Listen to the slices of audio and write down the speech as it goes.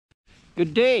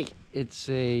Good day. It's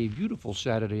a beautiful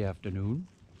Saturday afternoon.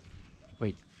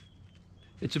 Wait.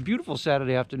 It's a beautiful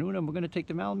Saturday afternoon, and we're going to take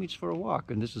the Malamutes for a walk.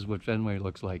 And this is what Fenway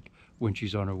looks like when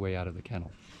she's on her way out of the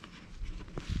kennel.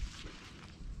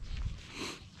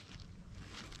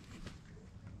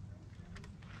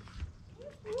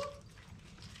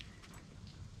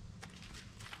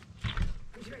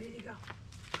 Who's ready to go?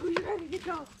 Who's ready to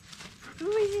go?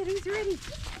 Who is it? Who's ready?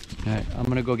 All right, I'm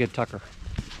going to go get Tucker.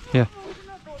 Yeah. Oh,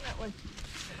 we're not going that way.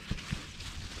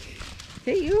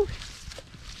 Hey, you.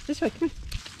 This way, come on.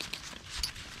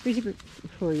 Where's he?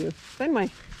 Who are you? Fenway.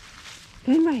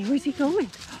 Fenway, where's he going?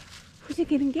 Who's he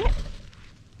gonna get?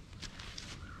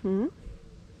 Hmm?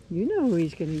 You know who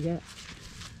he's gonna get.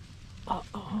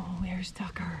 Uh-oh, where's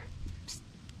Tucker? Psst.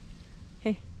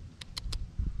 Hey,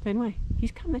 Fenway,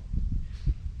 he's coming.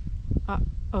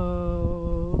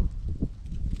 Uh-oh.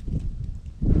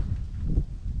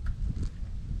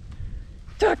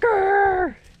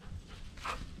 Tucker!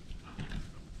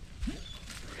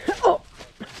 Oh!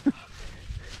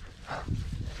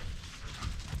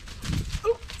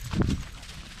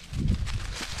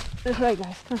 This way,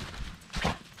 guys. Come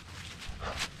on.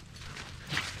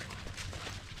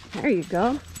 There you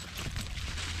go.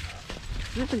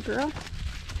 Good girl.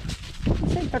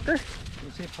 Say, Tucker.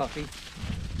 You say Puffy.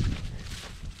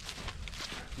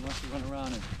 He wants to run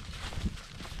around and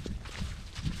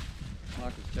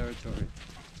mark his territory.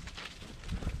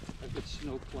 I've got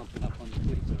snow clumping up on the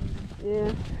cleats already.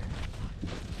 Yeah.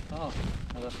 Oh,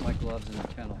 I left my gloves in the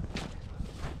kennel.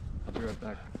 I'll be right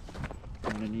back.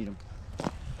 I'm going to need them.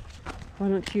 Why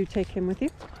don't you take him with you?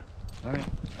 All right,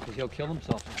 because he'll kill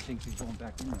himself if he thinks he's going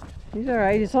back in there. He's all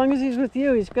right. As long as he's with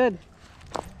you, he's good.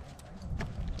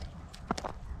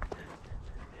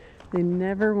 They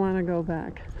never want to go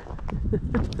back.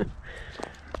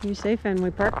 You say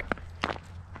Fenway Park?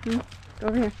 Go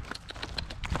over here.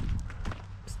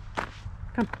 Psst.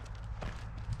 Come.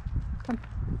 Come.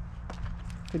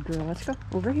 Good girl. Let's go.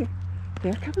 Over here.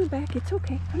 They're coming back. It's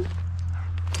okay. Come.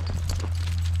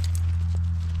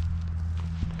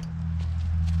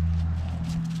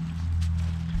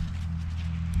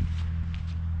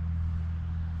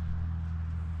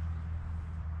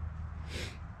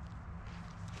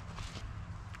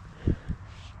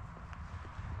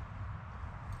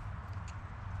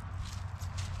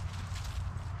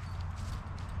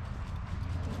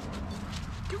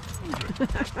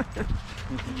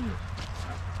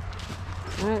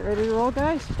 All right, ready to roll,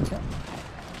 guys? Yeah.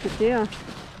 Good deal.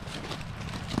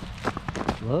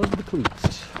 Love the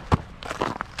cleats.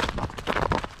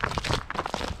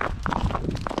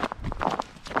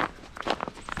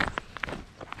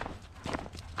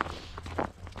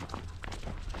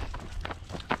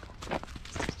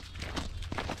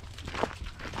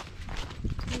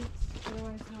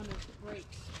 Otherwise known as the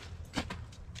brakes.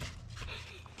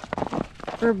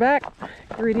 We're back.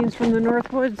 Greetings from the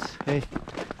North Woods. Hey.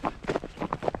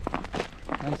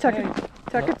 Nice Tucker, day.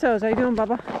 Tucker Toes, how you doing,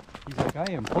 Bubba? He's like,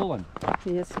 I am pulling.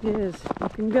 Yes, he is.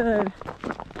 Looking good.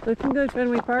 Looking good,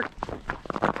 Fenway Park.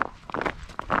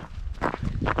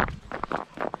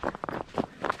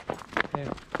 Hey,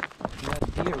 you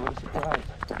had deer, what a surprise.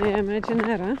 Yeah, imagine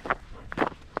that, huh?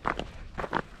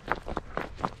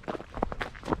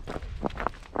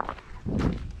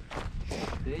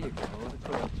 There you go. That's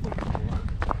what I was looking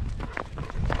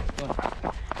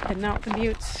for. Heading out the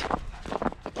buttes.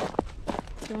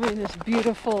 Enjoying this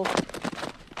beautiful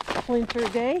winter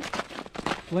day,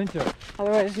 Flinter.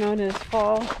 otherwise known as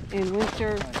fall and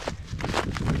winter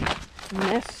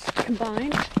mess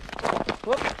combined.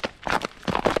 Whoop,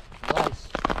 Nice.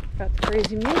 got the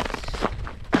crazy mutes.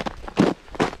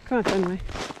 Come on, Fenway.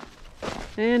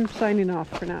 And signing off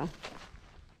for now.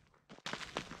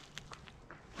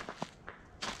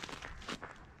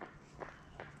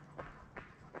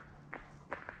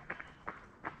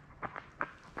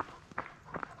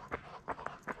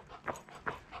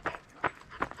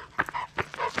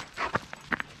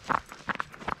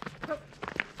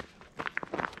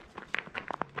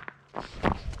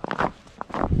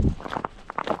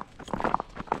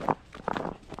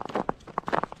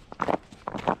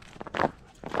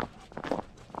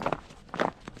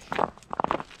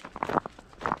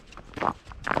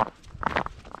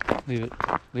 Leave it.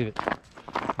 Leave it.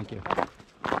 Thank you. Guys.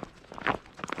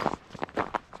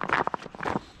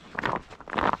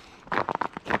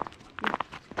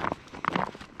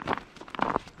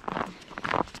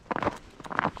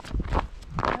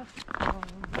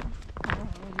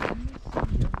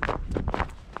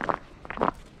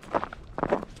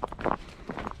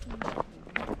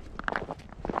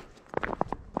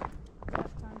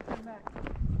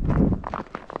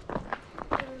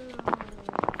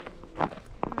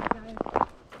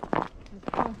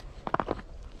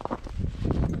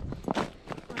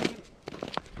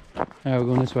 All right, we're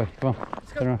going this way. Come on.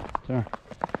 Let's go. Turn around. Turn around.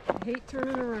 I hate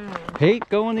turning around. Hate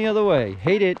going the other way.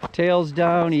 Hate it. Tails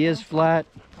down, ears flat.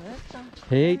 Let's go.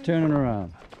 Hate turning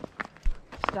around.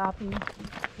 Stopping.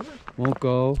 Won't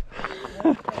go.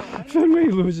 Fenway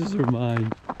loses her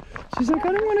mind. She's like,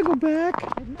 I don't want to go back.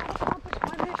 I've not accomplished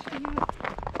my mission yet.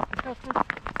 Let's go.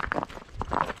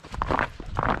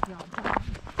 Good job, guys.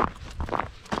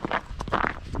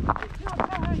 Good job,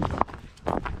 guys.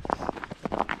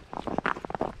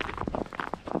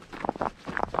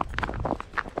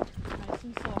 Nice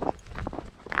and slow.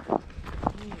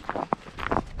 There you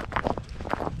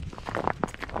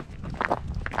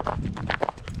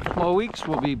go. More weeks,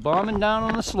 we'll be bombing down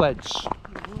on the sleds. Oh,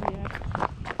 yeah.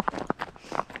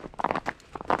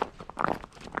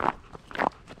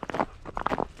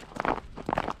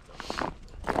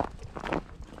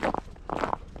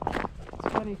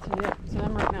 It's funny to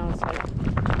them right now. It's like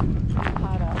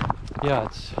hot out. Yeah,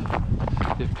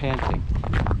 they're panting.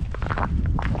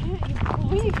 Can't you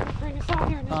believe you bring us out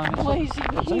here in this It's blazing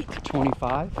like, heat?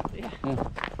 25? Yeah.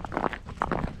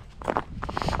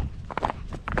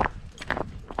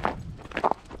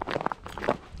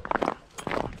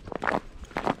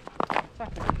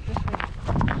 Tucker, this way.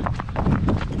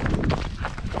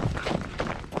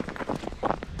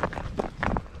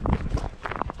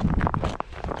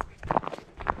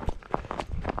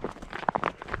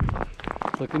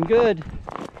 Looking good.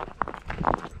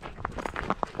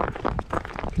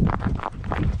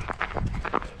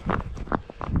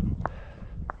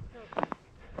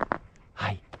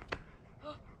 Hi.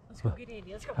 Let's go get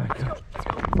Andy. Let's go. All right, Let's go. Let's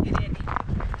go. Get Andy.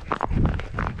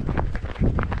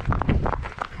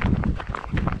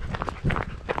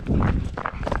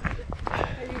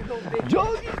 There you go, big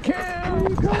Doggy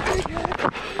can! Go big head!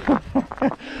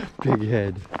 Big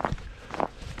head.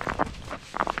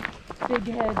 Big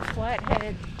head, flat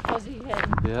head, fuzzy head.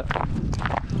 Yep.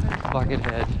 Bucket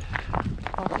head.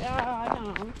 Yeah, I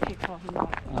know. We can't call him that.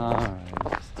 Alright.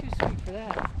 It's too sweet for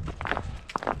that.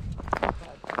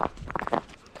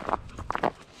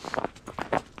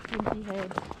 Pinky head.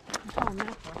 I'm calling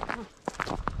that for, huh?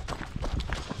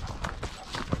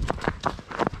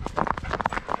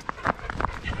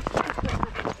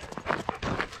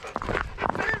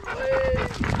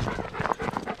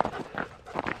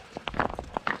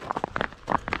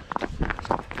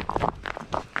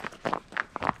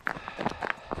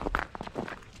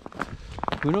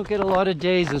 We don't get a lot of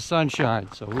days of sunshine,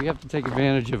 so we have to take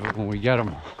advantage of it when we get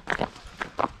them. A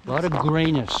lot of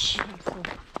grayness.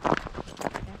 Absolutely.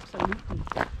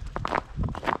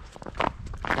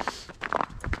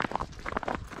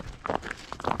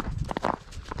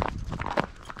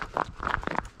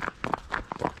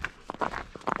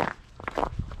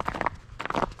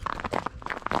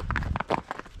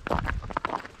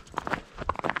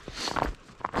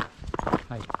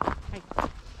 Hi. Hi.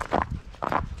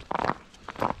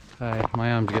 Hi,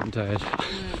 my arm's getting tired.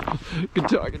 Good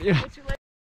talking to you. What's your